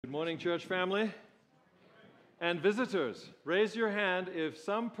Good morning, church family and visitors. Raise your hand if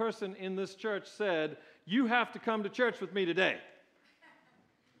some person in this church said, "You have to come to church with me today."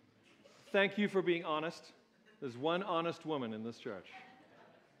 Thank you for being honest. There's one honest woman in this church.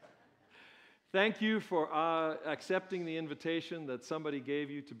 Thank you for accepting the invitation that somebody gave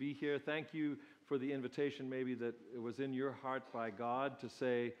you to be here. Thank you for the invitation maybe that it was in your heart by God to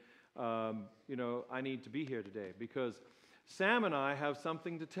say, I need to be here today, because Sam and I have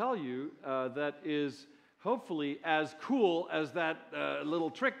something to tell you that is hopefully as cool as that little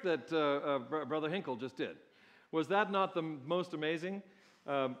trick that Brother Hinkle just did. Was that not the most amazing?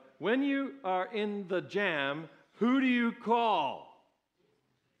 When you are in the jam, who do you call?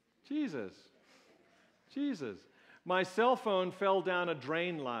 Jesus. Jesus. My cell phone fell down a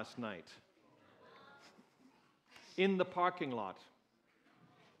drain last night in the parking lot.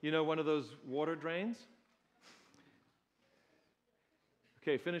 You know, one of those water drains?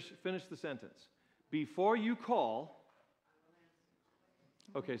 Okay, finish the sentence. Before you call,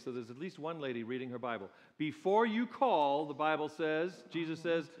 okay, so there's at least one lady reading her Bible. Before you call, the Bible says, Jesus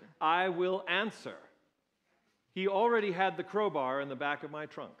says, I will answer. He already had the crowbar in the back of my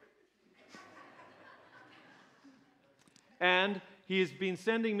trunk. And he has been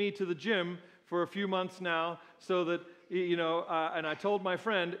sending me to the gym for a few months now so that, and I told my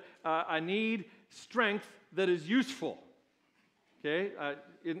friend, I need strength that is useful. Okay,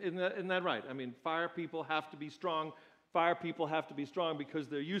 isn't that right? I mean, fire people have to be strong. Fire people have to be strong because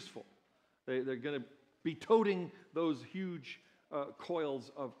they're useful. They're going to be toting those huge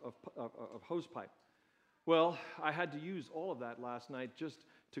coils of hose pipe. Well, I had to use all of that last night just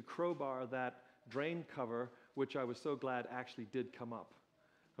to crowbar that drain cover, which I was so glad actually did come up.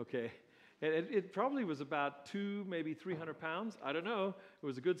 Okay, and it probably was about 200, maybe 300 pounds. I don't know. It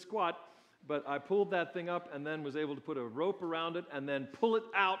was a good squat. But I pulled that thing up and then was able to put a rope around it and then pull it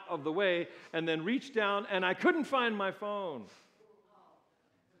out of the way and then reach down, and I couldn't find my phone.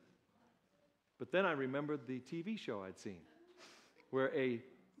 But then I remembered the TV show I'd seen where a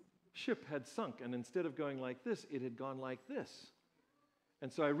ship had sunk, and instead of going like this, it had gone like this.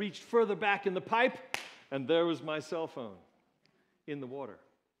 And so I reached further back in the pipe, and there was my cell phone in the water.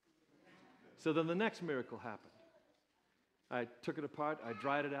 So then the next miracle happened. I took it apart, I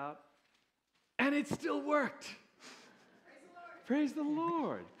dried it out, and it still worked. Praise the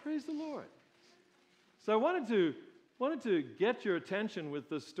Lord. Praise the Lord. So I wanted to get your attention with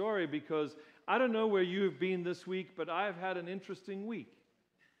this story because I don't know where you have been this week, but I've had an interesting week.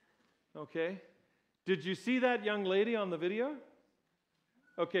 Okay? Did you see that young lady on the video?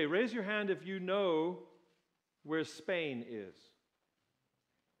 Okay, raise your hand if you know where Spain is.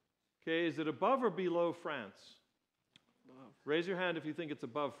 Okay, is it above or below France? Raise your hand if you think it's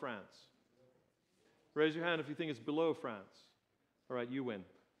above France. Raise your hand if you think it's below France. All right, you win.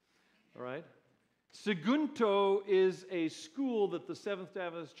 All right? Sagunto is a school that the Seventh-day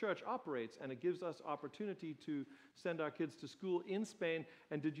Adventist Church operates, and it gives us opportunity to send our kids to school in Spain.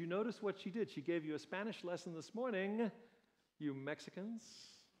 And did you notice what she did? She gave you a Spanish lesson this morning, you Mexicans.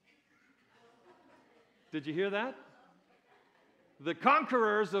 Did you hear that? The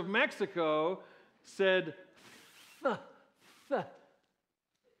conquerors of Mexico said, th.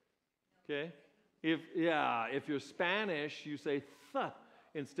 Okay? If you're Spanish, you say th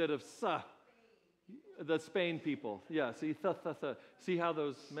instead of sa. The Spain people. Yeah, see, th. See how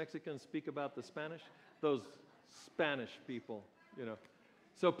those Mexicans speak about the Spanish? Those Spanish people,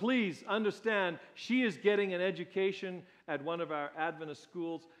 So please understand, she is getting an education at one of our Adventist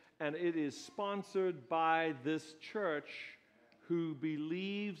schools, and it is sponsored by this church who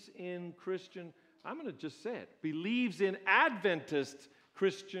believes in Christian, I'm going to just say it, believes in Adventist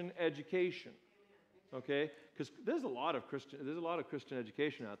Christian education. Okay, because there's a lot of Christian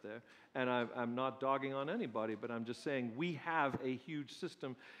education out there, and I'm not dogging on anybody, but I'm just saying we have a huge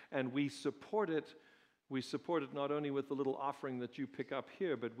system, and we support it. We support it not only with the little offering that you pick up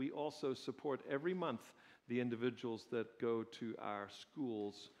here, but we also support every month the individuals that go to our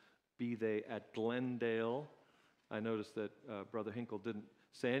schools, be they at Glendale. I noticed that Brother Hinkle didn't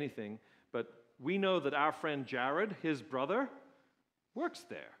say anything, but we know that our friend Jared, his brother, works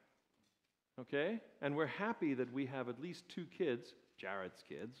there. Okay? And we're happy that we have at least 2 kids, Jared's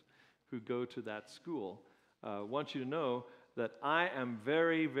kids, who go to that school. I want you to know that I am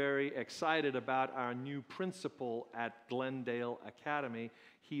very, very excited about our new principal at Glendale Academy.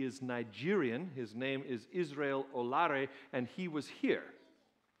 He is Nigerian. His name is Israel Olare, and he was here.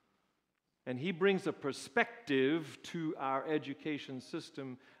 And he brings a perspective to our education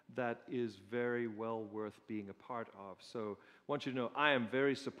system that is very well worth being a part of. So I want you to know I am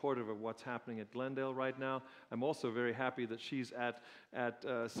very supportive of what's happening at Glendale right now. I'm also very happy that she's at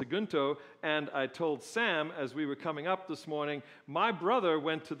Sagunto. And I told Sam as we were coming up this morning, my brother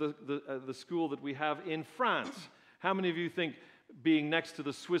went to the school that we have in France. How many of you think being next to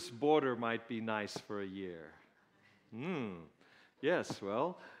the Swiss border might be nice for a year? Yes,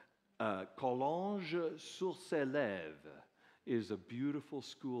 well, Collonges-sur-Sélève is a beautiful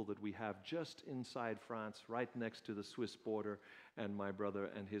school that we have just inside France, right next to the Swiss border, and my brother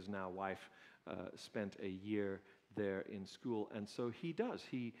and his now wife spent a year there in school, and so he does.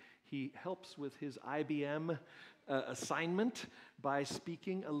 He helps with his IBM assignment by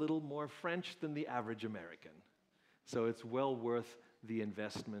speaking a little more French than the average American. So it's well worth the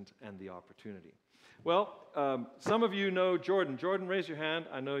investment and the opportunity. Well, some of you know Jordan. Jordan, raise your hand.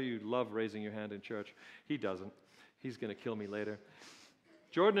 I know you love raising your hand in church. He doesn't. He's going to kill me later.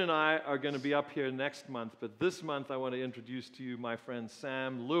 Jordan and I are going to be up here next month, but this month I want to introduce to you my friend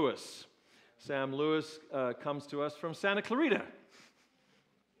Sam Lewis. Sam Lewis comes to us from Santa Clarita.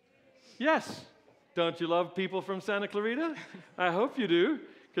 Yes. Don't you love people from Santa Clarita? I hope you do,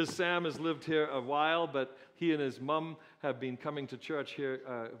 because Sam has lived here a while, but he and his mom have been coming to church here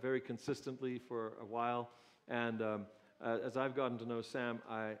very consistently for a while. And as I've gotten to know Sam,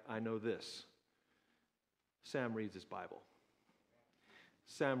 I know this. Sam reads his Bible.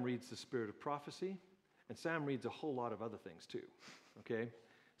 Sam reads the Spirit of Prophecy, and Sam reads a whole lot of other things too, okay?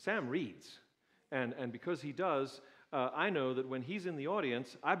 Sam reads, and because he does, I know that when he's in the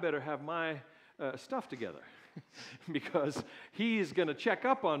audience, I better have my stuff together because he's going to check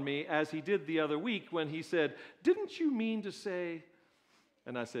up on me as he did the other week when he said, "Didn't you mean to say?"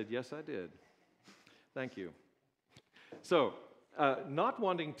 And I said, "Yes, I did. Thank you." So, not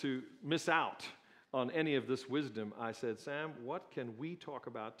wanting to miss out on any of this wisdom, I said, "Sam, what can we talk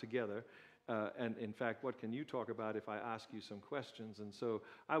about together? And in fact, what can you talk about if I ask you some questions?" And so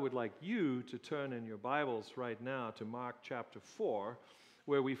I would like you to turn in your Bibles right now to Mark chapter 4,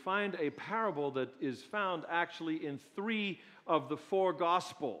 where we find a parable that is found actually in 3 of the 4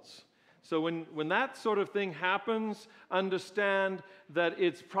 Gospels. So when that sort of thing happens, understand that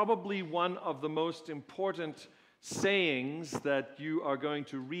it's probably one of the most important sayings that you are going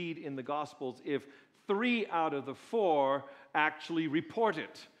to read in the Gospels if 3 out of the 4 actually report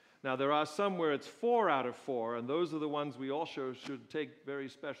it. Now, there are some where it's 4 out of 4, and those are the ones we also should take very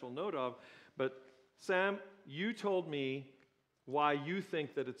special note of. But Sam, you told me why you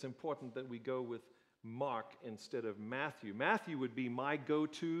think that it's important that we go with Mark instead of Matthew. Matthew would be my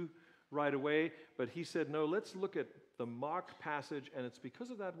go-to right away, but he said, no, let's look at the Mark passage, and it's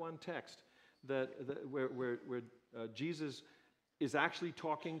because of that one text where Jesus is actually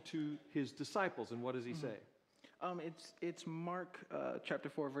talking to his disciples, and what does he say? It's Mark chapter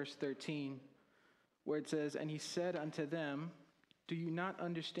 4, verse 13, where it says, "And he said unto them, do you not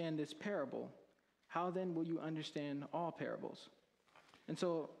understand this parable? How then will you understand all parables?" And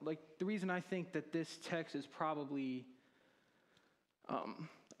so, the reason I think that this text is probably,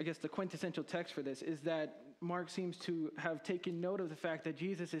 I guess, the quintessential text for this is that Mark seems to have taken note of the fact that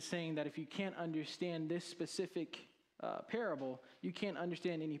Jesus is saying that if you can't understand this specific parable, you can't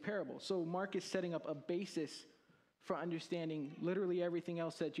understand any parable. So Mark is setting up a basis for understanding literally everything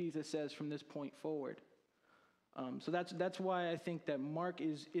else that Jesus says from this point forward. So that's why I think that Mark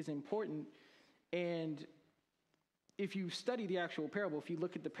is important. And if you study the actual parable, if you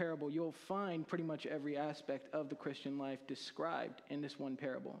look at the parable, you'll find pretty much every aspect of the Christian life described in this one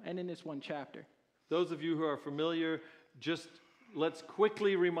parable and in this one chapter. Those of you who are familiar, just let's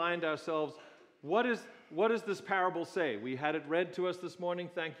quickly remind ourselves, what does this parable say? We had it read to us this morning.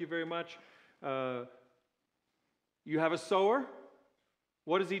 Thank you very much. You have a sower.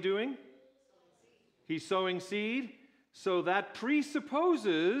 What is he doing? He's sowing seed. So that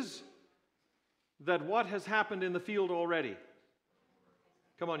presupposes that what has happened in the field already?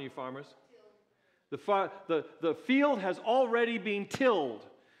 Come on, you farmers. The field has already been tilled.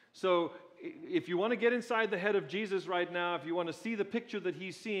 So if you want to get inside the head of Jesus right now, if you want to see the picture that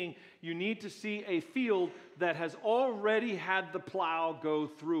he's seeing, you need to see a field that has already had the plow go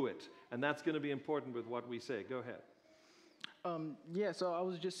through it. And that's going to be important with what we say. Go ahead. So I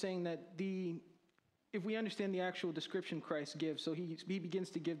was just saying that if we understand the actual description Christ gives, so he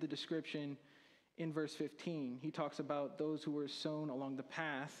begins to give the description in verse 15. He talks about those who were sown along the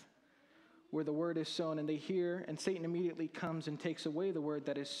path where the word is sown, and they hear, and Satan immediately comes and takes away the word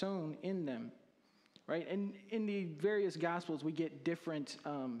that is sown in them. right? And in the various Gospels, we get different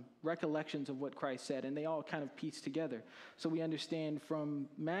recollections of what Christ said, and they all kind of piece together. So we understand from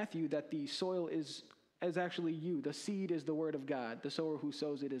Matthew that the soil is actually you. The seed is the word of God. The sower who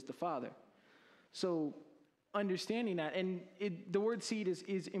sows it is the Father. So understanding that, and the word seed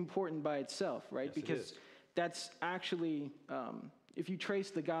is important by itself, right? Yes, because that's actually, if you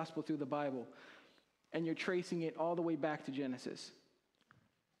trace the gospel through the Bible, and you're tracing it all the way back to Genesis,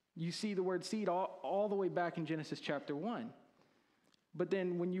 you see the word seed all the way back in Genesis chapter 1. But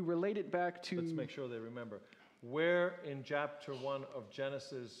then when you relate it back to... Let's make sure they remember. Where in chapter 1 of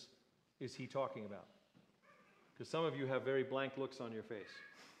Genesis is he talking about? Because some of you have very blank looks on your face.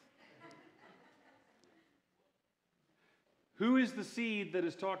 Who is the seed that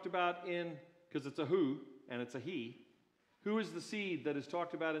is talked about in, because it's a who and it's a he, who is the seed that is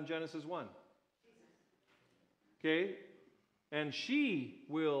talked about in Genesis 1? Okay? And she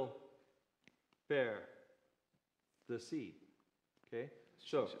will bear the seed. Okay?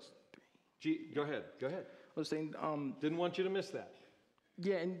 So, go ahead. I was saying... Didn't want you to miss that.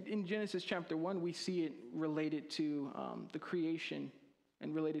 Yeah, in Genesis chapter 1, we see it related to the creation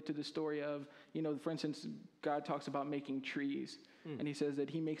and related to the story of, for instance, God talks about making trees. And he says that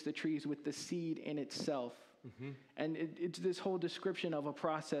he makes the trees with the seed in itself. Mm-hmm. And it's this whole description of a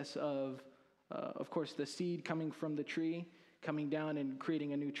process of course, the seed coming from the tree, coming down and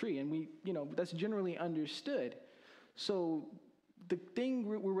creating a new tree. And that's generally understood. So the thing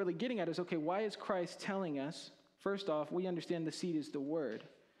we're really getting at is, okay, why is Christ telling us? First off, we understand the seed is the word.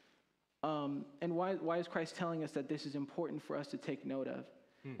 And why is Christ telling us that this is important for us to take note of?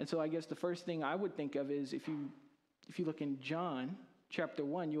 And so I guess the first thing I would think of is if you look in John chapter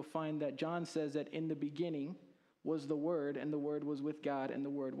 1, you'll find that John says that in the beginning was the Word, and the Word was with God, and the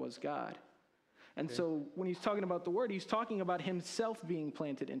Word was God. And so when he's talking about the Word, he's talking about himself being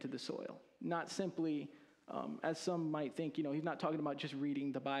planted into the soil, not simply, as some might think, he's not talking about just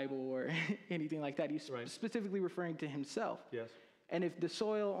reading the Bible or anything like that. He's specifically referring to himself. Yes. And if the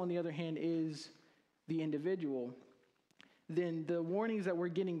soil, on the other hand, is the individual, then the warnings that we're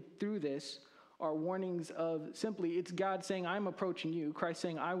getting through this are warnings of simply, it's God saying, I'm approaching you. Christ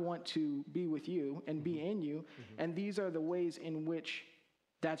saying, I want to be with you and be in you. Mm-hmm. And these are the ways in which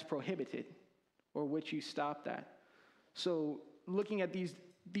that's prohibited or which you stop that. So looking at these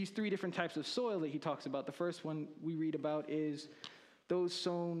three different types of soil that he talks about, the first one we read about is those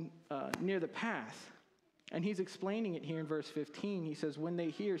sown near the path. And he's explaining it here in verse 15. He says, when they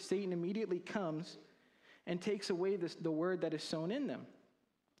hear, Satan immediately comes and takes away the word that is sown in them.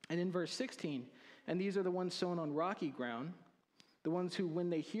 And in verse 16, and these are the ones sown on rocky ground, the ones who, when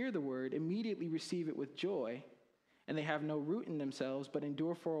they hear the word, immediately receive it with joy, and they have no root in themselves, but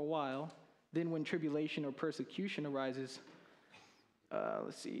endure for a while. Then when tribulation or persecution arises,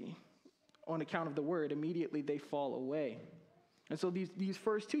 on account of the word, immediately they fall away. And so these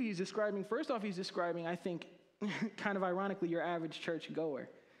first two, he's describing, I think, kind of ironically, your average church goer.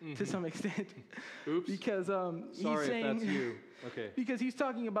 Mm-hmm. To some extent. Oops. Because he's saying, if that's you. Okay. Because he's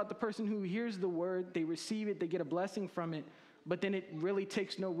talking about the person who hears the word, they receive it, they get a blessing from it, but then it really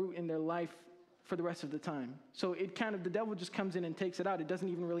takes no root in their life for the rest of the time. So the devil just comes in and takes it out. It doesn't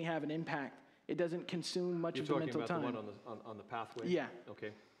even really have an impact. It doesn't consume much of the mental time. You're talking about the one on the pathway? Yeah. Okay.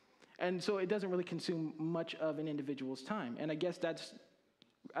 And so it doesn't really consume much of an individual's time. And I guess that's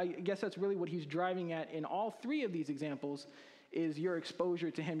really what he's driving at in all three of these examples, is your exposure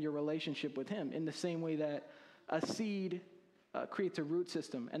to him, your relationship with him, in the same way that a seed creates a root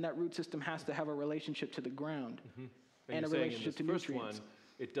system, and that root system has to have a relationship to the ground and a relationship to nutrients. First one,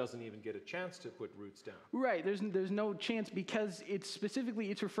 it doesn't even get a chance to put roots down. Right, there's no chance, because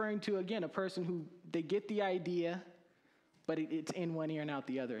it's referring to, again, a person who, they get the idea, but it's in one ear and out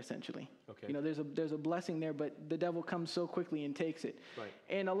the other, essentially. Okay. There's a blessing there, but the devil comes so quickly and takes it. Right.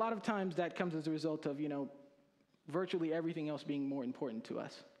 And a lot of times that comes as a result of, virtually everything else being more important to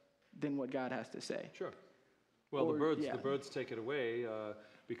us than what God has to say. Sure. Well, the birds take it away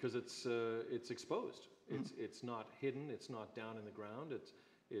because it's exposed. Mm-hmm. It's not hidden. It's not down in the ground.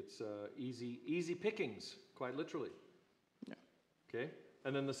 It's easy pickings, quite literally. Yeah. Okay.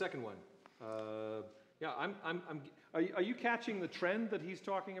 And then the second one. Are you catching the trend that he's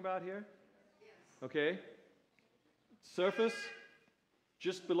talking about here? Yes. Okay. Surface,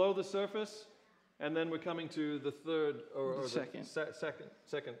 just below the surface. And then we're coming to the third, or the second.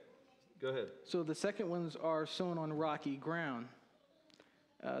 Second. Go ahead. So the second ones are sown on rocky ground.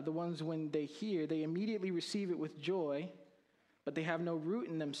 The ones, when they hear, they immediately receive it with joy, but they have no root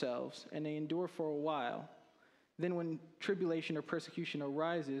in themselves, and they endure for a while. Then when tribulation or persecution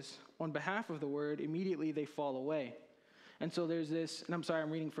arises on behalf of the word, immediately they fall away. And so there's this, and I'm sorry, I'm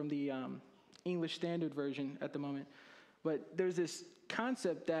reading from the English Standard Version at the moment. But there's this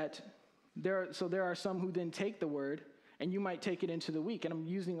concept that there are some who then take the word, and you might take it into the week. And I'm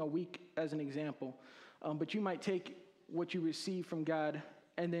using a week as an example. But you might take what you receive from God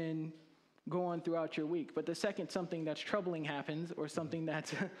and then go on throughout your week. But the second something that's troubling happens, or something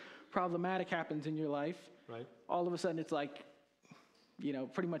that's problematic happens in your life, right, all of a sudden it's like,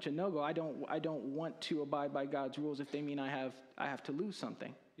 pretty much a no-go. I don't want to abide by God's rules if they mean I have to lose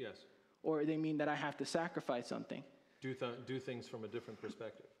something. Yes. Or they mean that I have to sacrifice something. Do things from a different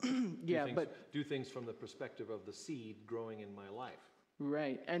perspective. Do things from the perspective of the seed growing in my life.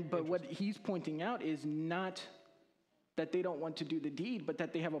 Right. But what he's pointing out is not that they don't want to do the deed, but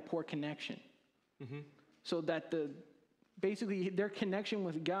that they have a poor connection. Mm-hmm. So that basically their connection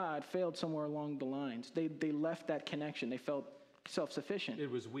with God failed somewhere along the lines. They left that connection. They felt self-sufficient. It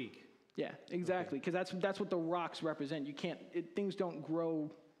was weak. Yeah, exactly. Because that's what the rocks represent. Things don't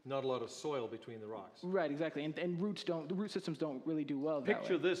grow. Not a lot of soil between the rocks. Right, exactly. And the root systems don't really do well that way.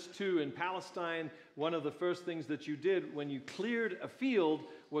 Picture this too. In Palestine, one of the first things that you did when you cleared a field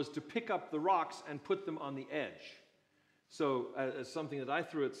was to pick up the rocks and put them on the edge. So something that I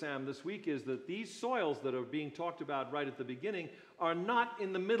threw at Sam this week is that these soils that are being talked about right at the beginning are not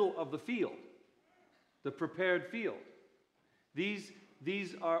in the middle of the field, the prepared field. These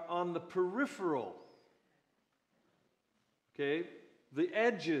are on the peripheral, okay? The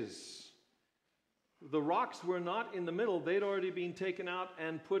edges. The rocks were not in the middle. They'd already been taken out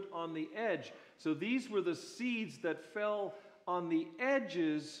and put on the edge. So these were the seeds that fell on the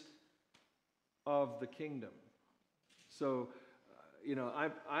edges of the kingdom. So,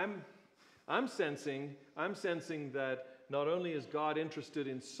 I'm sensing that not only is God interested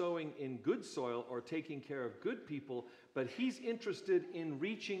in sowing in good soil or taking care of good people, but he's interested in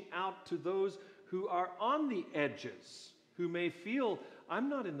reaching out to those who are on the edges, who may feel, I'm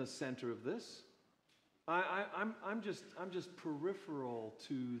not in the center of this. I'm just peripheral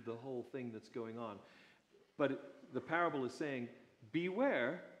to the whole thing that's going on. But the parable is saying,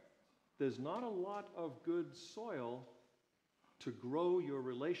 beware, there's not a lot of good soil to grow your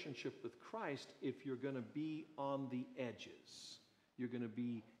relationship with Christ if you're going to be on the edges. You're going to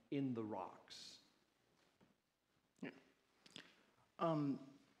be in the rocks. Yeah.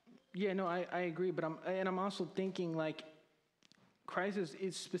 I agree, but I'm also thinking like Christ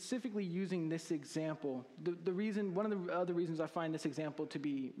is specifically using this example. One of the other reasons I find this example to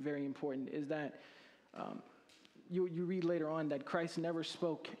be very important is that you read later on that Christ never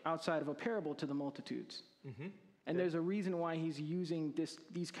spoke outside of a parable to the multitudes. Mm-hmm. And there's a reason why he's using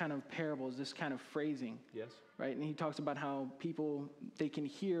these kind of parables, this kind of phrasing. Yes. Right? And he talks about how people, they can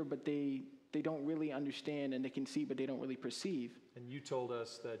hear, but they don't really understand, and they can see, but they don't really perceive. And you told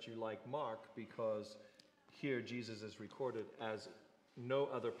us that you like Mark because here Jesus is recorded as no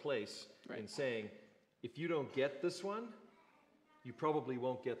other place in saying, if you don't get this one, you probably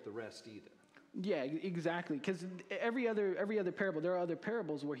won't get the rest either. Yeah, exactly. Because every other parable, there are other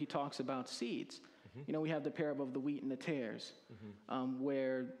parables where he talks about seeds. Mm-hmm. We have the parable of the wheat and the tares, mm-hmm.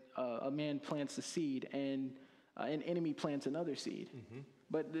 Where a man plants the seed and an enemy plants another seed. Mm-hmm.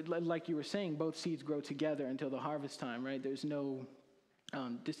 But like you were saying, both seeds grow together until the harvest time, right? There's no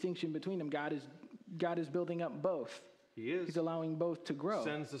distinction between them. God is building up both. He is. He's allowing both to grow.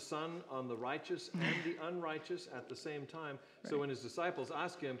 Sends the sun on the righteous and the unrighteous at the same time. Right. So when his disciples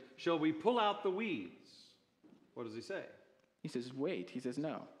ask him, shall we pull out the weeds? What does he say? He says, wait. He says,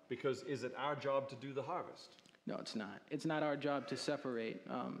 no. Because is it our job to do the harvest? No, it's not. It's not our job to separate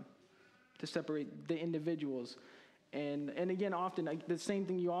the individuals. And again, often the same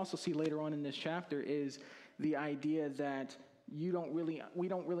thing you also see later on in this chapter is the idea that we don't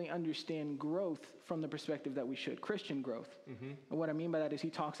really understand growth from the perspective that we should, Christian growth. Mm-hmm. And what I mean by that is he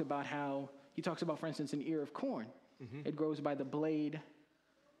talks about, for instance, an ear of corn. Mm-hmm. It grows by the blade,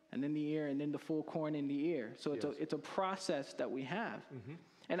 and then the ear, and then the full corn in the ear. So it's a process that we have. Mm-hmm.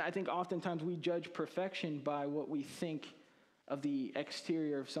 And I think oftentimes we judge perfection by what we think of the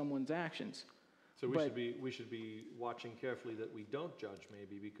exterior of someone's actions. So we should be watching carefully that we don't judge,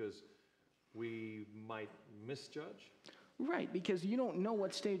 maybe, because we might misjudge. Right, because you don't know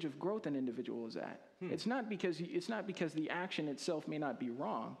what stage of growth an individual is at. It's not because the action itself may not be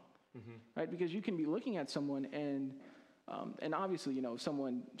wrong, mm-hmm. right? Because you can be looking at someone and obviously, if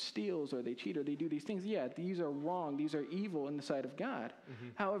someone steals or they cheat or they do these things, yeah, these are wrong, these are evil in the sight of God. Mm-hmm.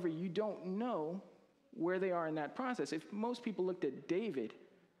 However, you don't know where they are in that process. If most people looked at David,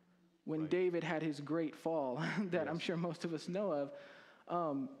 when David had his great fall that I'm sure most of us know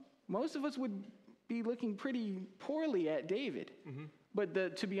of, most of us would be looking pretty poorly at David. Mm-hmm.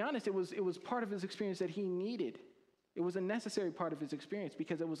 But to be honest, it was part of his experience that he needed It was a necessary part of his experience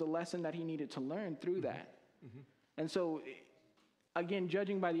because it was a lesson that he needed to learn through that. And so, again,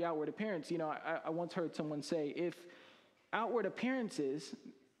 judging by the outward appearance, I once heard someone say, if outward appearances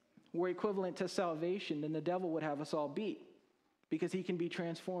were equivalent to salvation, then the devil would have us all beat because he can be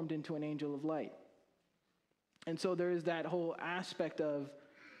transformed into an angel of light. And so there is that whole aspect of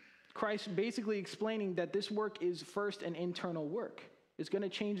Christ basically explaining that this work is first an internal work. It's going to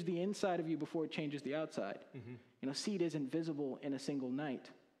change the inside of you before it changes the outside. Seed isn't visible in a single night.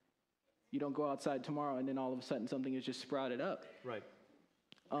 You don't go outside tomorrow and then all of a sudden something is just sprouted up. Right.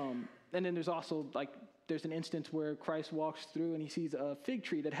 And then there's also there's an instance where Christ walks through and he sees a fig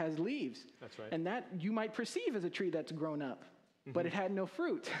tree that has leaves. That's right. And that you might perceive as a tree that's grown up, but it had no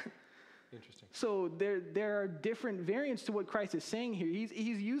fruit. Interesting. So there are different variants to what Christ is saying here. He's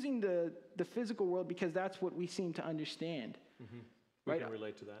using the physical world because that's what we seem to understand. We can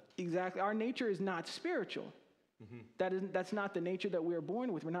relate to that. Exactly. Our nature is not spiritual. That's not the nature that we're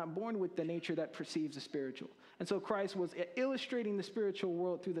born with. We're not born with the nature that perceives the spiritual. And so Christ was illustrating the spiritual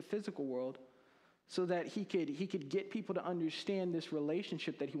world through the physical world so that he could get people to understand this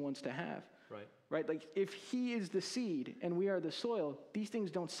relationship that he wants to have. Right. Right? Like if he is the seed and we are the soil, these things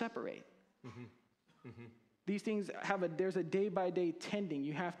don't separate. These things there's a day-by-day tending.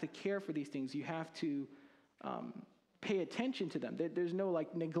 You have to care for these things. You have to pay attention to them. There's no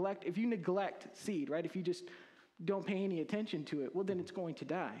neglect. If you neglect seed, right? If you just don't pay any attention to it, well, then it's going to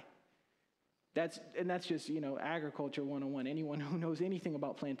die. That's just, agriculture 101. Anyone who knows anything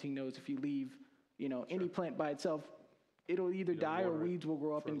about planting knows if you leave, any plant by itself, it'll either die or weeds will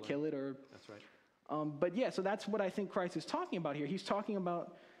grow up and kill it. That's right. But yeah, so that's what I think Christ is talking about here. He's talking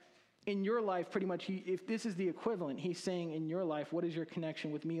about in your life, pretty much, if this is the equivalent, he's saying in your life, what is your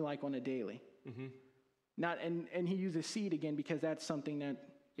connection with me like on a daily? And he uses seed again because that's something that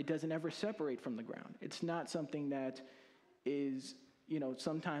it doesn't ever separate from the ground. It's not something that is,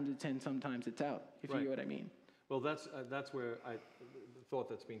 sometimes it's in, sometimes it's out, if you know what I mean. Well, that's where the thought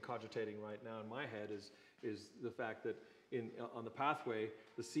that's being cogitating right now in my head is the fact that on the pathway,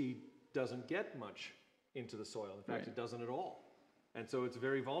 the seed doesn't get much into the soil. In fact, it doesn't at all. And so it's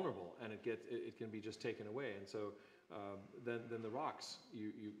very vulnerable, and it can be just taken away. And so then the rocks,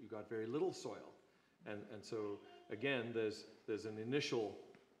 you got very little soil. And so, again, there's an initial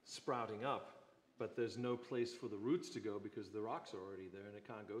sprouting up, but there's no place for the roots to go because the rocks are already there, and it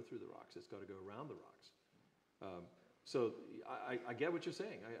can't go through the rocks. It's got to go around the rocks. So I get what you're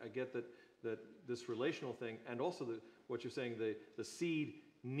saying. I get that this relational thing, and also what you're saying, the seed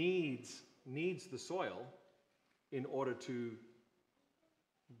needs the soil in order to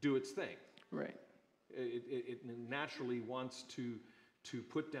do its thing. Right. It naturally wants to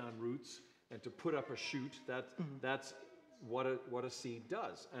put down roots and to put up a shoot. That's what a seed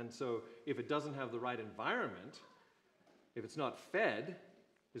does. And so if it doesn't have the right environment, if it's not fed,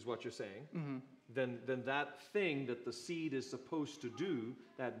 is what you're saying, then that thing that the seed is supposed to do,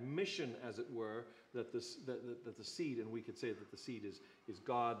 that mission, as it were, that the seed, and we could say that the seed is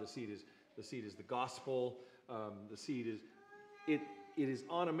God, the seed is the gospel, the seed is it is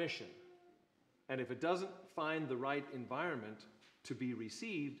on a mission. And if it doesn't find the right environment to be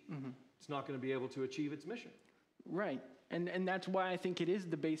received, it's not going to be able to achieve its mission. Right. And that's why I think it is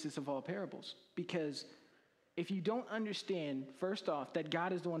the basis of all parables. Because if you don't understand, first off, that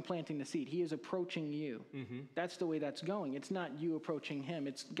God is the one planting the seed. He is approaching you. That's the way that's going. It's not you approaching him.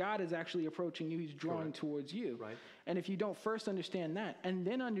 It's God is actually approaching you. He's drawing towards you. Right. And if you don't first understand that, and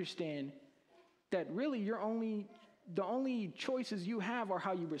then understand that really the only choices you have are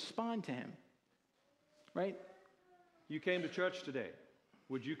how you respond to him. Right? You came to church today.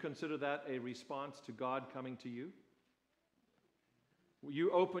 Would you consider that a response to God coming to you?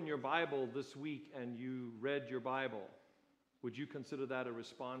 You open your Bible this week and you read your Bible. Would you consider that a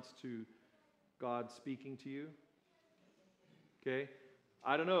response to God speaking to you? Okay?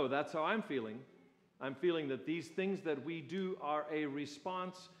 I don't know. That's how I'm feeling. I'm feeling that these things that we do are a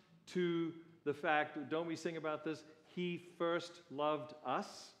response to the fact, don't we sing about this? He first loved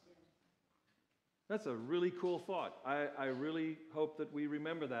us. That's a really cool thought. I really hope that we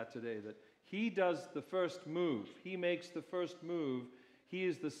remember that today, that he does the first move. He makes the first move. He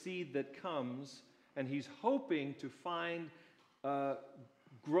is the seed that comes, and he's hoping to find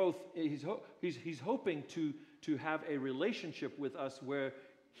growth. He's hoping to have a relationship with us where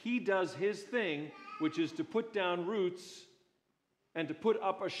he does his thing, which is to put down roots and to put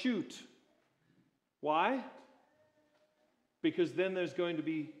up a shoot. Why? Because then there's going to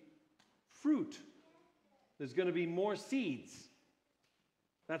be fruit. There's going to be more seeds.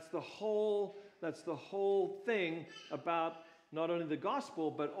 That's the whole thing about not only the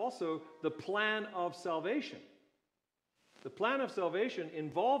gospel, but also the plan of salvation. The plan of salvation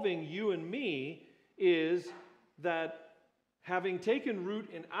involving you and me is that having taken root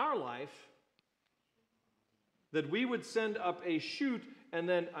in our life, that we would send up a shoot, and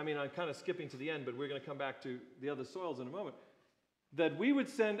then, I'm kind of skipping to the end, but we're going to come back to the other soils in a moment, that we would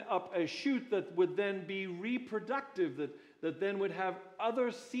send up a shoot that would then be reproductive, that then would have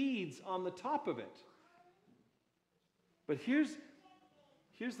other seeds on the top of it. But here's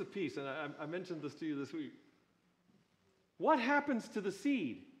the piece, and I mentioned this to you this week. What happens to the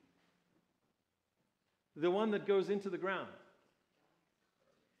seed? The one that goes into the ground.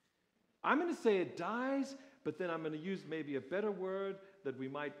 I'm going to say it dies, but then I'm going to use maybe a better word that we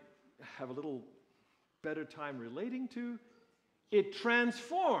might have a little better time relating to. It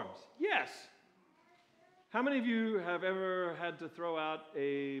transforms. Yes. How many of you have ever had to throw out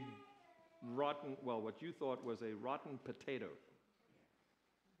a rotten, well, what you thought was a rotten potato?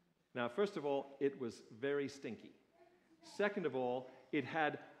 Now, first of all, it was very stinky. Second of all, it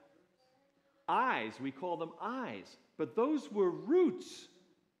had eyes. We call them eyes. But those were roots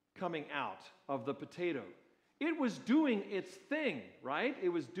coming out of the potato. It was doing its thing, right? It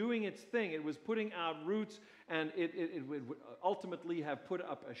was doing its thing. It was putting out roots, and it would ultimately have put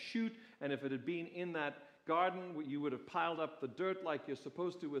up a shoot. And if it had been in that garden, you would have piled up the dirt like you're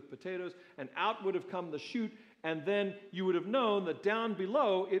supposed to with potatoes, and out would have come the shoot, and then you would have known that down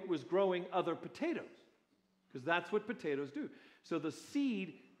below it was growing other potatoes, because that's what potatoes do. So the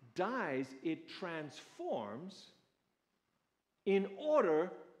seed dies, it transforms in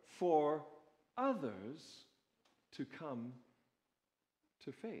order for others to come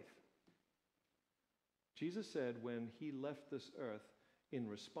to faith. Jesus said when he left this earth in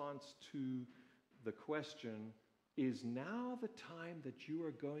response to the question, is now the time that you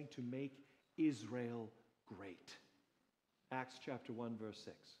are going to make Israel great? Acts chapter 1, verse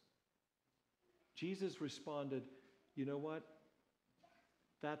 6. Jesus responded, you know what?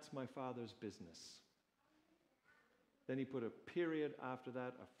 That's my Father's business. Then he put a period after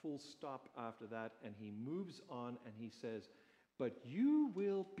that, a full stop after that, and he moves on and he says, but you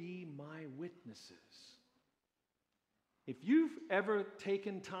will be my witnesses. If you've ever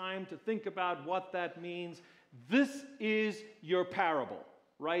taken time to think about what that means, this is your parable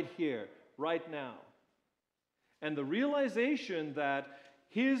right here, right now. And the realization that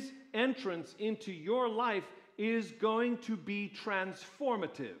his entrance into your life is going to be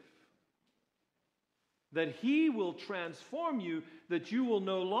transformative. That he will transform you, that you will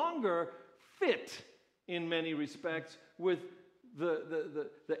no longer fit, in many respects, with the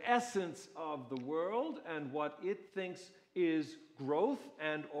essence of the world and what it thinks is growth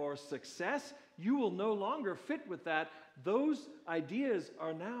and or success. You will no longer fit with that. Those ideas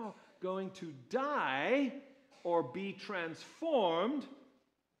are now going to die or be transformed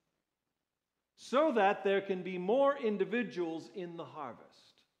so that there can be more individuals in the harvest.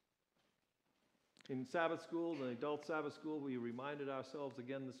 In Sabbath school, the adult Sabbath school, we reminded ourselves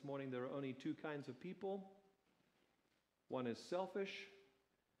again this morning there are only two kinds of people. One is selfish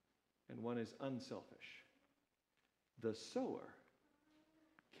and one is unselfish. The sower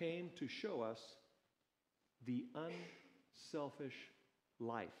came to show us the unselfish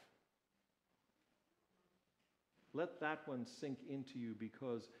life. Let that one sink into you,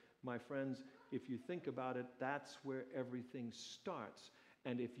 because, my friends, if you think about it, that's where everything starts.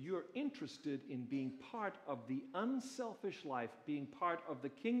 And if you're interested in being part of the unselfish life, being part of the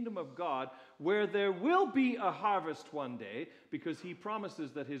kingdom of God, where there will be a harvest one day, because he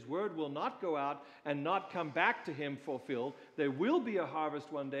promises that his word will not go out and not come back to him fulfilled, there will be a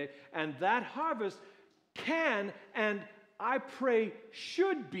harvest one day, and that harvest can, and I pray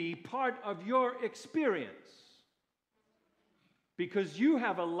should be, part of your experience. Because you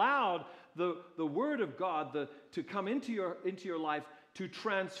have allowed the word of God to come into your life, to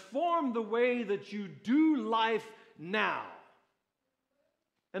transform the way that you do life now.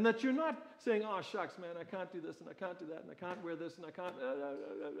 And that you're not saying, oh, shucks, man, I can't do this, and I can't do that, and I can't wear this, and I can't...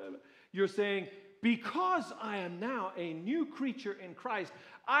 You're saying, because I am now a new creature in Christ,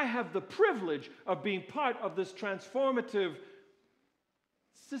 I have the privilege of being part of this transformative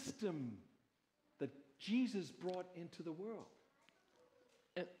system that Jesus brought into the world.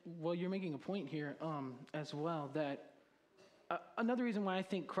 Well, you're making a point here as well, that another reason why I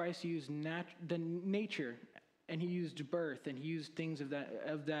think Christ used the nature, and he used birth, and he used things of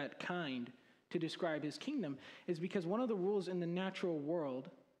that kind to describe his kingdom, is because one of the rules in the natural world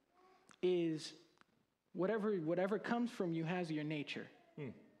is whatever comes from you has your nature.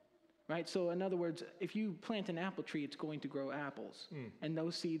 Right? So in other words, if you plant an apple tree, it's going to grow apples. And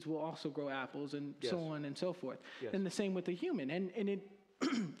those seeds will also grow apples, and so on and so forth. Yes. And the same with the human. And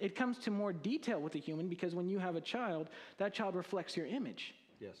it comes to more detail with the human, because when you have a child, that child reflects your image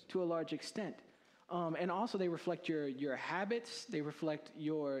to a large extent. And also they reflect your habits. They reflect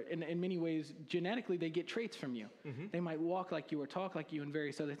in many ways, genetically, they get traits from you. They might walk like you or talk like you and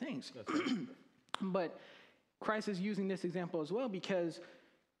various other things. That's right. But Christ is using this example as well, because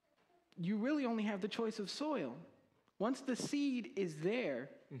you really only have the choice of soil. Once the seed is there,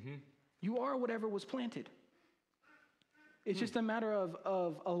 you are whatever was planted. It's just a matter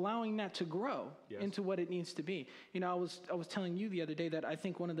of allowing that to grow into what it needs to be. You know, I was telling you the other day that I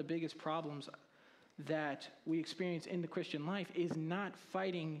think one of the biggest problems that we experience in the Christian life is not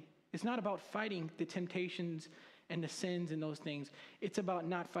fighting. It's not about fighting the temptations and the sins and those things. It's about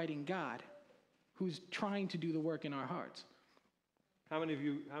not fighting God, who's trying to do the work in our hearts. How many of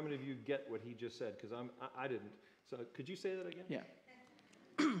you get what he just said? Because I didn't. So could you say that again? Yeah.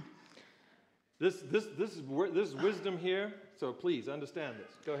 This is wisdom here. So please understand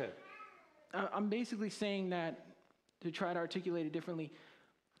this. Go ahead. I'm basically saying that, to try to articulate it differently,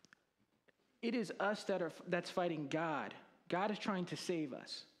 it is us that's fighting God. God is trying to save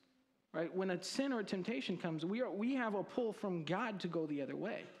us, right? When a sin or a temptation comes, we have a pull from God to go the other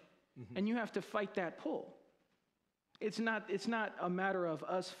way, and you have to fight that pull. It's not a matter of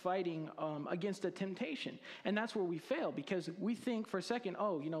us fighting against a temptation, and that's where we fail, because we think for a second,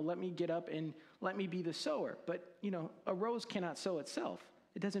 let me get up and let me be the sower. But a rose cannot sow itself.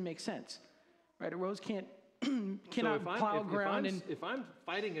 It doesn't make sense, right? A rose cannot plow ground. If I'm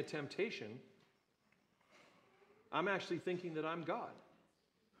fighting a temptation, I'm actually thinking that I'm God.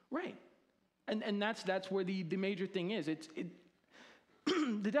 Right. And that's where the major thing is.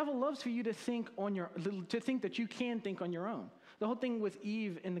 The devil loves for you to think that you can think on your own. The whole thing with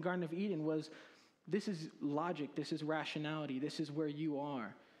Eve in the Garden of Eden was, this is logic, this is rationality, this is where you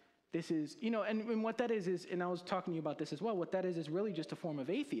are. This is, and what that is, and I was talking to you about this as well, what that is really just a form of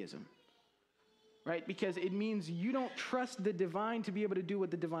atheism. Right? Because it means you don't trust the divine to be able to do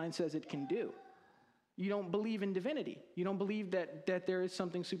what the divine says it can do. You don't believe in divinity. You don't believe that there is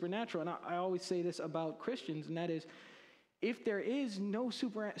something supernatural. And I always say this about Christians, and that is, if there is no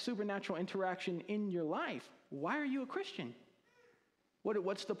supernatural interaction in your life, why are you a Christian?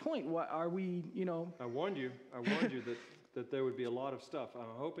 What's the point? What are we, I warned you that there would be a lot of stuff. I'm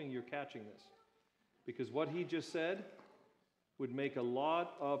hoping you're catching this. Because what he just said would make a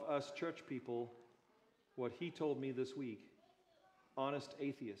lot of us church people, what he told me this week, honest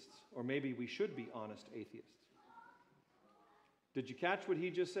atheists. Or maybe we should be honest atheists. Did you catch what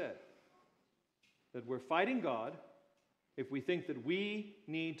he just said? That we're fighting God if we think that we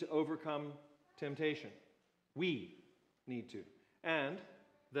need to overcome temptation. We need to. And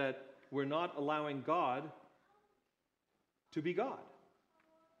that we're not allowing God to be God.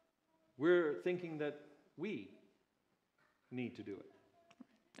 We're thinking that we need to do it.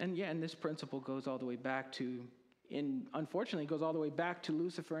 And this principle goes all the way back to, unfortunately, goes all the way back to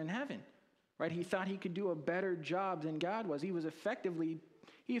Lucifer in heaven, right? He thought he could do a better job than God was. He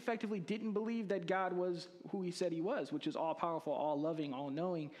effectively didn't believe that God was who he said he was, which is all-powerful, all-loving,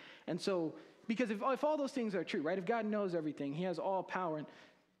 all-knowing. And so, because if all those things are true, right? If God knows everything, he has all power, and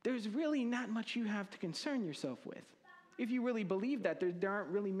there's really not much you have to concern yourself with. If you really believe that, there aren't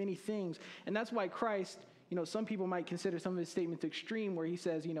really many things. And that's why Christ, some people might consider some of his statements extreme, where he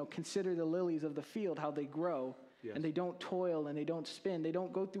says, consider the lilies of the field, how they grow, and they don't toil, and they don't spin, they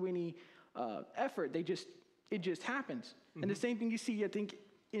don't go through any effort. It just happens. And the same thing you see, I think,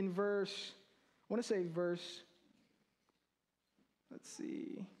 in verse, let's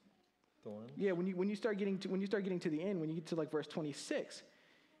see. Thorns. Yeah, when you start getting to the end, when you get to like verse 26,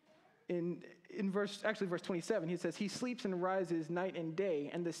 in verse 27, he says, he sleeps and rises night and day,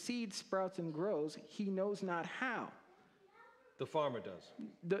 and the seed sprouts and grows, he knows not how. The farmer does.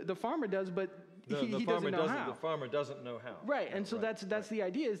 The farmer does, but he doesn't know how. The farmer doesn't know how. Right, and so that's the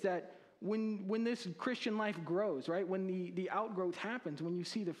idea, is that when this Christian life grows, right, when the outgrowth happens, when you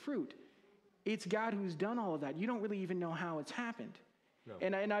see the fruit, it's God who's done all of that. You don't really even know how it's happened. No.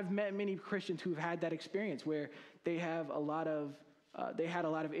 And I've met many Christians who've had that experience where they have they had a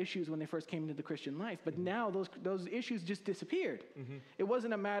lot of issues when they first came into the Christian life, but now those issues just disappeared. It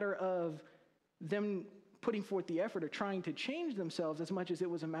wasn't a matter of them putting forth the effort or trying to change themselves as much as it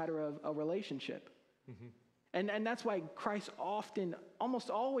was a matter of a relationship. And that's why Christ often,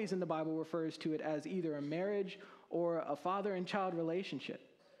 almost always in the Bible, refers to it as either a marriage or a father and child relationship.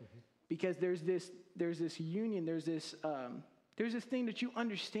 Because there's this union, there's this thing that you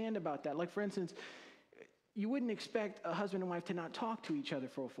understand about that. Like, for instance, you wouldn't expect a husband and wife to not talk to each other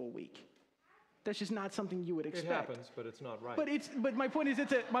for a full week. That's just not something you would expect. It happens, but it's not right. But my point is,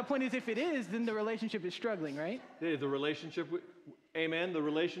 if it is, then the relationship is struggling, right? Yeah, the relationship, Amen. The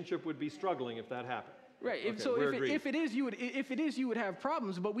relationship would be struggling if that happened. Right. Okay, if it is, you would have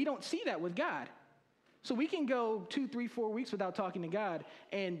problems, but we don't see that with God. So we can go 2, 3, 4 weeks without talking to God,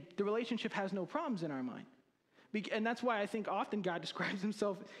 and the relationship has no problems in our mind. And that's why I think often God describes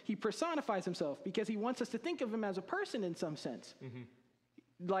himself, he personifies himself, because he wants us to think of him as a person in some sense.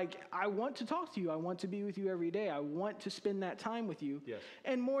 Like, I want to talk to you. I want to be with you every day. I want to spend that time with you. Yes.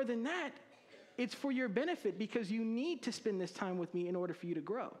 And more than that, it's for your benefit, because you need to spend this time with me in order for you to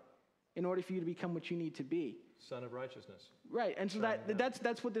grow, in order for you to become what you need to be. Son of righteousness. Right. And so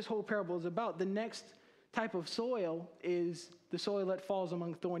that's what this whole parable is about. The next type of soil is the soil that falls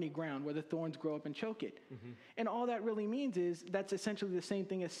among thorny ground, where the thorns grow up and choke it. And all that really means is that's essentially the same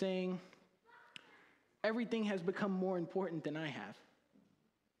thing as saying everything has become more important than I have.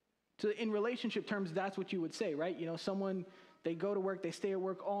 So in relationship terms, that's what you would say, right? You know, someone, they go to work, they stay at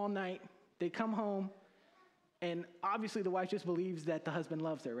work all night, they come home, and obviously the wife just believes that the husband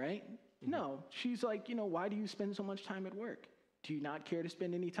loves her, right? No, she's like, you know, why do you spend so much time at work? Do you not care to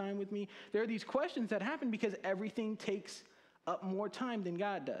spend any time with me? There are these questions that happen because everything takes up more time than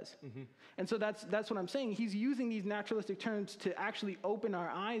God does. And so that's what I'm saying. He's using these naturalistic terms to actually open our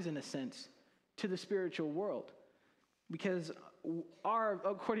eyes, in a sense, to the spiritual world. Because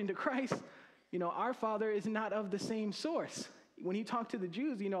according to Christ, you know, our Father is not of the same source. When he talked to the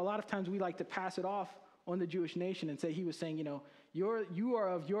Jews, you know, a lot of times we like to pass it off on the Jewish nation and say he was saying, you know, you are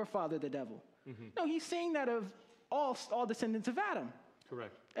of your father, the devil. No, he's saying that of all descendants of Adam.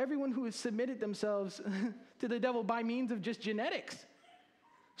 Correct. Everyone who has submitted themselves to the devil by means of just genetics.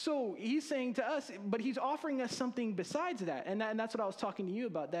 So he's saying to us, but he's offering us something besides that. And that's what I was talking to you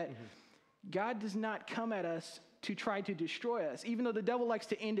about, that God does not come at us to try to destroy us, even though the devil likes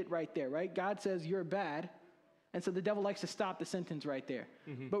to end it right there, right? God says, you're bad. And so the devil likes to stop the sentence right there.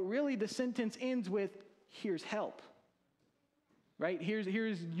 But really the sentence ends with, here's help. Right? Here's your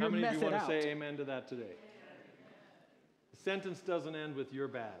method out. How many of you want to say amen to that today? The sentence doesn't end with you're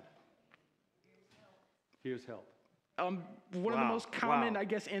bad. Here's help. One of the most common, I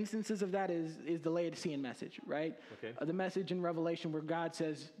guess, instances of that is the Laodicean message, right? Okay. The message in Revelation where God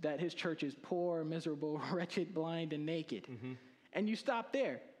says that his church is poor, miserable, wretched, blind, and naked. And you stop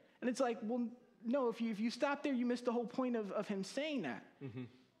there. And it's like, well, no, if you stop there, you miss the whole point of him saying that.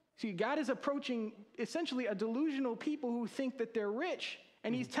 See, God is approaching essentially a delusional people who think that they're rich,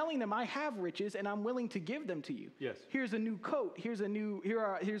 and he's telling them, I have riches, and I'm willing to give them to you. Yes. Here's a new coat. Here's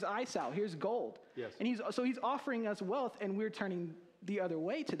eye salve. Here's gold. Yes. And he's offering us wealth, and we're turning the other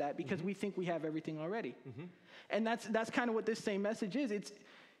way to that because we think we have everything already. And that's kind of what this same message is.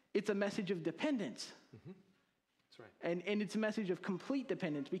 It's a message of dependence. That's right. And it's a message of complete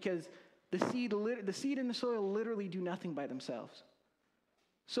dependence, because the seed and the soil literally do nothing by themselves.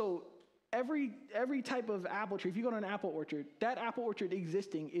 So every type of apple tree, if you go to an apple orchard, that apple orchard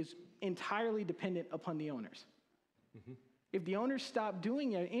existing is entirely dependent upon the owners. If the owners stop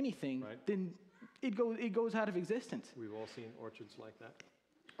doing anything, then it goes out of existence. We've all seen orchards like that.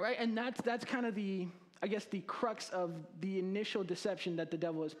 Right, and that's kind of the crux of the initial deception that the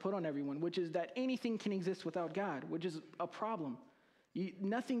devil has put on everyone, which is that anything can exist without God, which is a problem.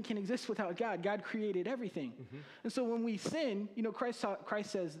 Nothing can exist without God. God created everything. And so when we sin, you know, Christ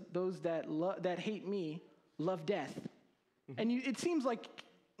says, those that hate me love death. And it seems like,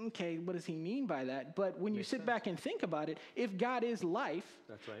 okay, what does he mean by that? But when you sit back and think about it, if God is life,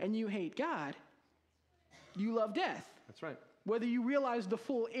 that's right, and you hate God, you love death. That's right. Whether you realize the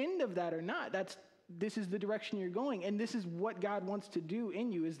full end of that or not, this is the direction you're going. And this is what God wants to do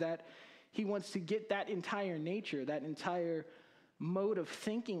in you, is that he wants to get that entire nature, that entire mode of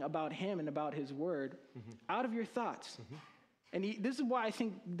thinking about him and about his word out of your thoughts. And this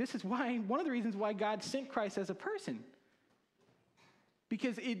is why one of the reasons why God sent Christ as a person,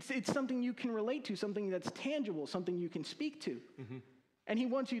 because it's something you can relate to, something that's tangible, something you can speak to. And he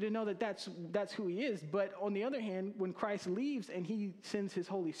wants you to know that that's who he is. But on the other hand, when Christ leaves and he sends his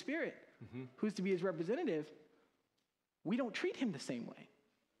Holy Spirit, who's to be his representative, we don't treat him the same way.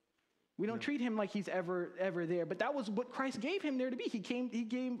 We don't treat him like he's ever there. But that was what Christ gave him there to be. He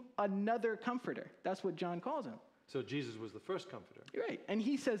gave another comforter. That's what John calls him. So Jesus was the first comforter. Right. And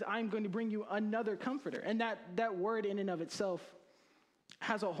he says, I'm going to bring you another comforter. And that word in and of itself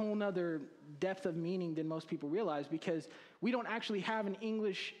has a whole nother depth of meaning than most people realize, because we don't actually have an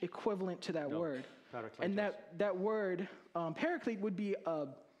English equivalent to that word. Paracletos. And that word, paraclete, would be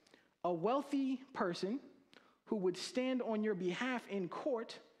a wealthy person who would stand on your behalf in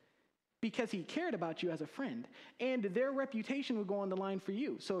court because he cared about you as a friend. And their reputation would go on the line for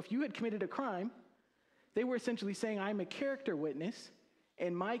you. So if you had committed a crime, they were essentially saying, I'm a character witness,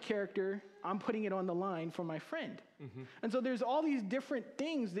 and my character, I'm putting it on the line for my friend. And so there's all these different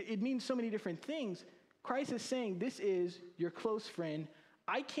things. That it means so many different things. Christ is saying, this is your close friend.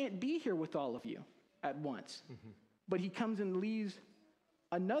 I can't be here with all of you at once. But he comes and leaves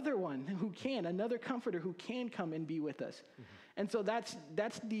another one who can, another comforter who can come and be with us. And so that's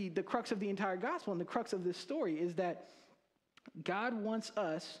the crux of the entire gospel, and the crux of this story is that God wants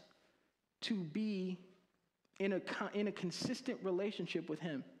us to be in a consistent relationship with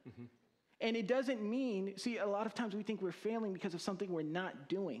him. And it doesn't mean, see, a lot of times we think we're failing because of something we're not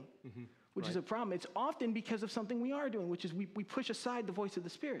doing, which is a problem. It's often because of something we are doing, which is we push aside the voice of the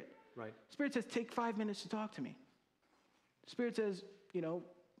Spirit. Right. Spirit says, take 5 minutes to talk to me. Spirit says,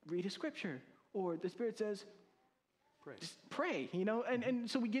 read a scripture. Or the Spirit says, Pray. just pray, and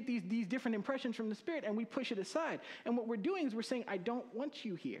so we get these different impressions from the Spirit and we push it aside. And what we're doing is we're saying, I don't want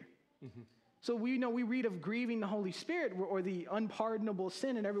you here. So we read of grieving the Holy Spirit or the unpardonable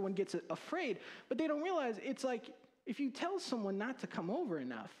sin, and everyone gets afraid, but they don't realize it's like if you tell someone not to come over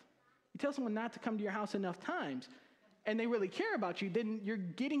enough, you tell someone not to come to your house enough times, and they really care about you, then you're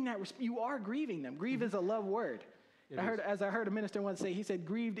getting that, you are grieving them. Grieve is a love word. I heard a minister once say, he said,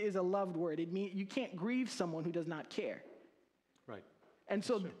 grieved is a loved word. It means you can't grieve someone who does not care. Right. And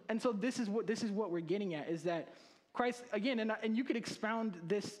so this is what we're getting at, is that Christ, again, and you could expound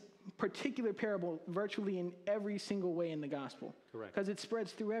this particular parable virtually in every single way in the gospel. Correct. Because it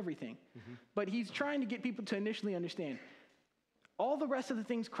spreads through everything. But he's trying to get people to initially understand all the rest of the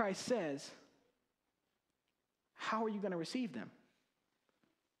things Christ says. How are you going to receive them?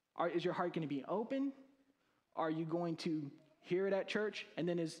 Is your heart going to be open? Are you going to hear it at church, and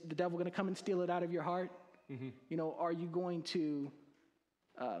then is the devil going to come and steal it out of your heart? Are you going to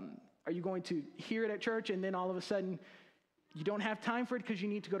hear it at church, and then all of a sudden you don't have time for it because you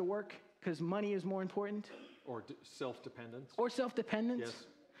need to go to work because money is more important? Or self-dependence. Or self-dependence. Yes.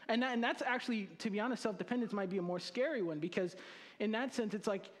 And that's actually, to be honest, self-dependence might be a more scary one, because in that sense, it's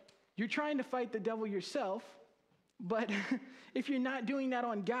like you're trying to fight the devil yourself, but if you're not doing that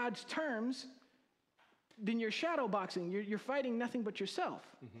on God's terms, then you're shadow boxing. You're fighting nothing but yourself,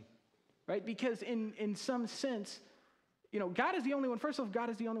 right? Because in some sense, God is the only one. First off, God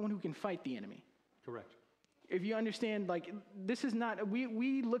is the only one who can fight the enemy. Correct. If you understand, this is not,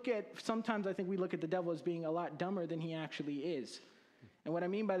 sometimes I think we look at the devil as being a lot dumber than he actually is. And what I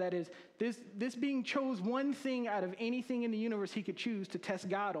mean by that is this being chose one thing out of anything in the universe he could choose to test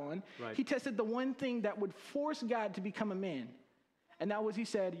God on. Right. He tested the one thing that would force God to become a man. And that was, he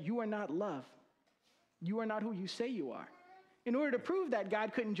said, you are not love. You are not who you say you are. In order to prove that,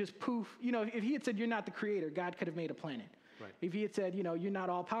 God couldn't just poof. If he had said, you're not the creator, God could have made a planet. Right. If he had said, you're not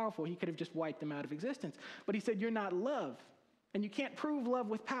all powerful, he could have just wiped them out of existence. But he said, you're not love. And you can't prove love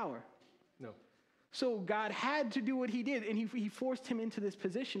with power. No. So God had to do what he did, and he forced him into this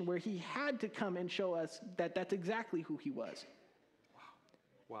position where he had to come and show us that that's exactly who he was.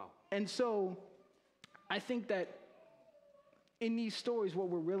 Wow. And so I think that in these stories, what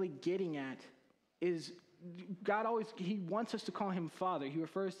we're really getting at is God he wants us to call him Father. He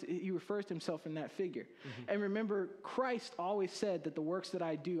refers to himself in that figure. And remember, Christ always said that the works that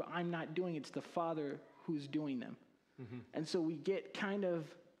I do, I'm not doing. It's the Father who's doing them. And so we get kind of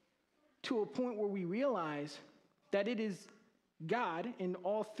to a point where we realize that it is God in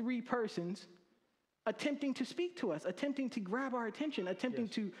all three persons attempting to speak to us, attempting to grab our attention, attempting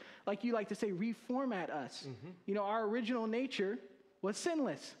to, like you like to say, reformat us. Our original nature was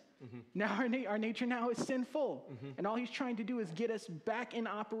sinless. Now our nature now is sinful. And all he's trying to do is get us back in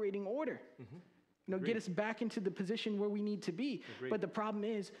operating order. Get us back into the position where we need to be. Agreed. But the problem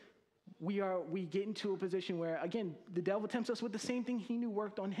is we get into a position where, again, the devil tempts us with the same thing he knew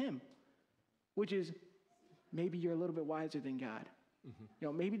worked on him, which is maybe you're a little bit wiser than God.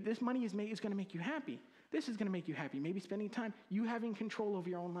 Maybe this money is going to make you happy. This is going to make you happy. Maybe spending time, you having control over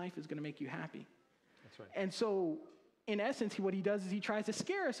your own life is going to make you happy. That's right. And so, in essence, what he does is he tries to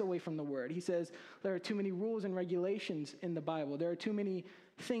scare us away from the word. He says, there are too many rules and regulations in the Bible. There are too many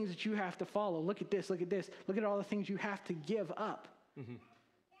things that you have to follow. Look at this, look at this. Look at all the things you have to give up.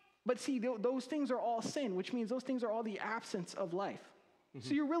 But see, those things are all sin, which means those things are all the absence of life.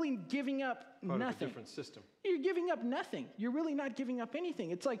 So you're really giving up nothing. Of a different system. You're giving up nothing. You're really not giving up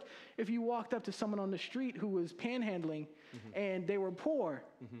anything. It's like if you walked up to someone on the street who was panhandling and they were poor,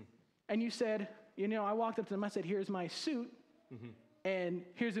 and you said, I walked up to them, I said, here's my suit, and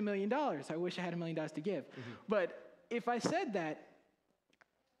here's $1 million. I wish I had $1 million to give. But if I said that,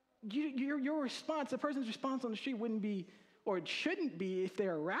 your response, the person's response on the street wouldn't be, or it shouldn't be if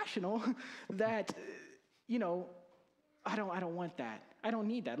they're rational, that, I don't want that. I don't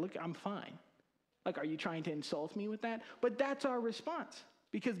need that. Look, I'm fine. Like, are you trying to insult me with that? But that's our response.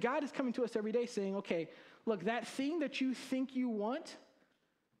 Because God is coming to us every day saying, okay, look, that thing that you think you want,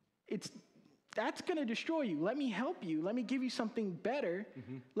 that's going to destroy you. Let me help you. Let me give you something better.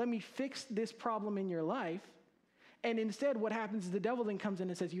 Let me fix this problem in your life. And instead, what happens is the devil then comes in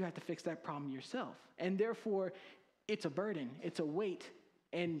and says, you have to fix that problem yourself. And therefore, it's a burden. It's a weight.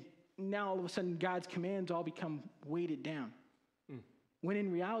 And now all of a sudden, God's commands all become weighted down. When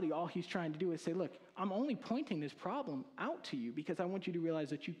in reality, all he's trying to do is say, look, I'm only pointing this problem out to you because I want you to realize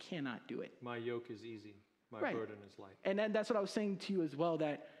that you cannot do it. My yoke is easy. My burden is light. And that's what I was saying to you as well,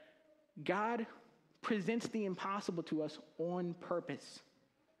 that God presents the impossible to us on purpose.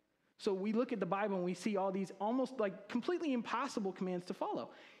 So we look at the Bible and we see all these almost like completely impossible commands to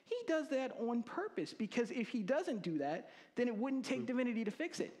follow. He does that on purpose because if he doesn't do that, then it wouldn't take divinity to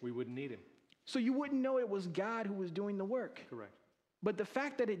fix it. We wouldn't need him. So you wouldn't know it was God who was doing the work. Correct. But the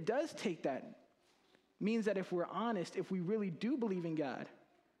fact that it does take that means that if we're honest, if we really do believe in God,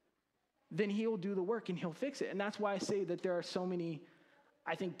 then he'll do the work and he'll fix it. And that's why I say that there are so many,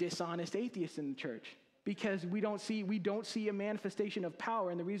 I think, dishonest atheists in the church, because we don't see a manifestation of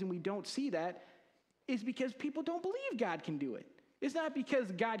power. And the reason we don't see that is because people don't believe God can do it. It's not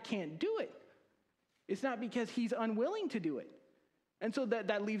because God can't do it. It's not because he's unwilling to do it. And so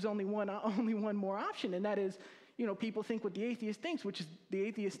that leaves only one more option, and that is, people think what the atheist thinks, which is the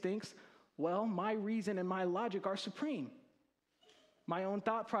atheist thinks, well, my reason and my logic are supreme. My own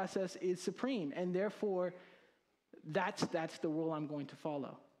thought process is supreme, and therefore, that's the rule I'm going to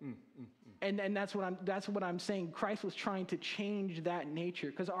follow. And that's what I'm saying. Christ was trying to change that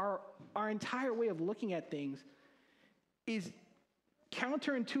nature, because our entire way of looking at things is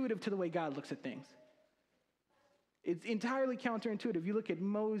counterintuitive to the way God looks at things. It's entirely counterintuitive. You look at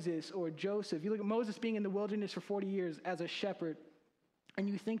Moses or Joseph, you look at Moses being in the wilderness for 40 years as a shepherd, and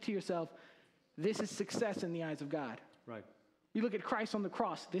you think to yourself, this is success in the eyes of God. Right. You look at Christ on the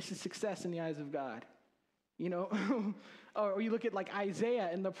cross, this is success in the eyes of God. Or you look at like Isaiah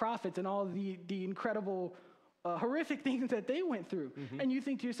and the prophets and all the incredible, horrific things that they went through. And you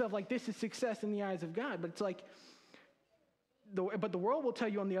think to yourself, like, this is success in the eyes of God. But it's like, but the world will tell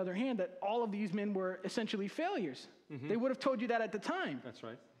you, on the other hand, that all of these men were essentially failures. They would have told you that at the time. That's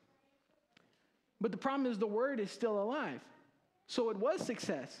right. But the problem is the word is still alive. So it was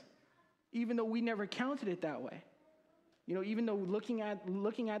success, even though we never counted it that way. Even though looking at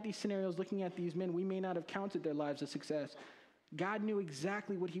these scenarios, looking at these men, we may not have counted their lives as success. God knew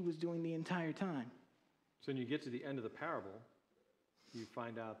exactly what he was doing the entire time. So when you get to the end of the parable, you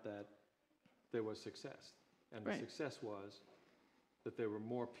find out that there was success. And the success was that there were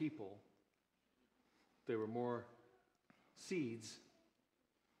more people, there were more seeds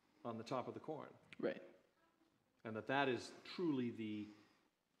on the top of the corn. Right. And that is truly the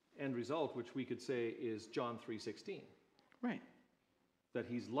end result, which we could say is John 3:16. Right. That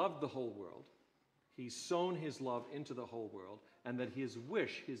he's loved the whole world, he's sown his love into the whole world, and that his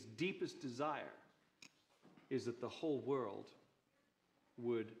wish, his deepest desire, is that the whole world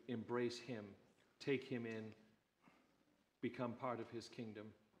would embrace him, take him in, become part of his kingdom.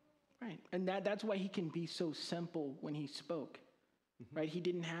 Right. And that's why he can be so simple when he spoke. Right? He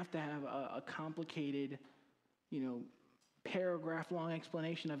didn't have to have a complicated, paragraph-long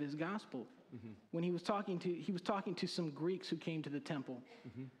explanation of his gospel. When he was talking to some Greeks who came to the temple.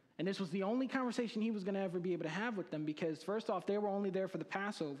 And this was the only conversation he was going to ever be able to have with them, because first off, they were only there for the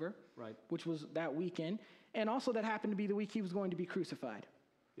Passover, which was that weekend. And also that happened to be the week he was going to be crucified.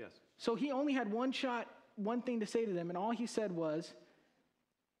 Yes. So he only had one thing to say to them, and all he said was,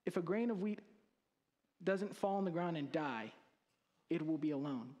 if a grain of wheat doesn't fall on the ground and die, it will be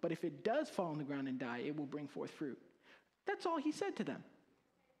alone. But if it does fall on the ground and die, it will bring forth fruit. That's all he said to them.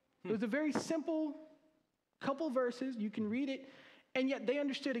 It was a very simple couple verses. You can read it, and yet they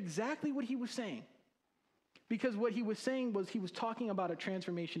understood exactly what he was saying. Because what he was saying was he was talking about a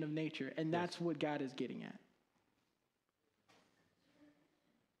transformation of nature, and that's what God is getting at.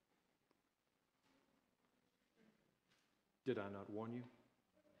 Did I not warn you?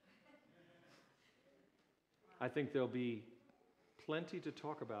 I think there'll be plenty to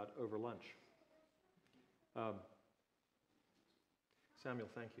talk about over lunch. Samuel,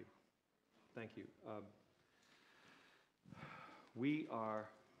 thank you. Thank you. We are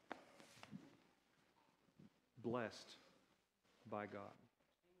blessed by God.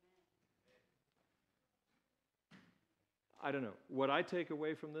 I don't know. What I take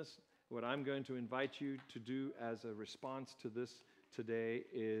away from this, what I'm going to invite you to do as a response to this today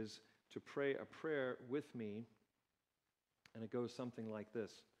is to pray a prayer with me, and it goes something like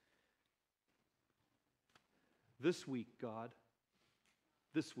this. This week, God,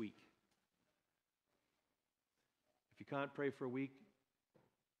 this week. If you can't pray for a week,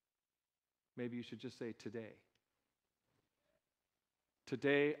 maybe you should just say today.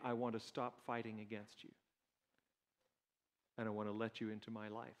 Today, I want to stop fighting against you. And I want to let you into my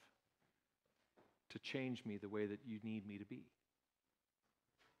life to change me the way that you need me to be.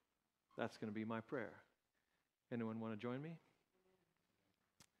 That's going to be my prayer. Anyone want to join me?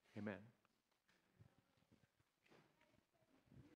 Amen.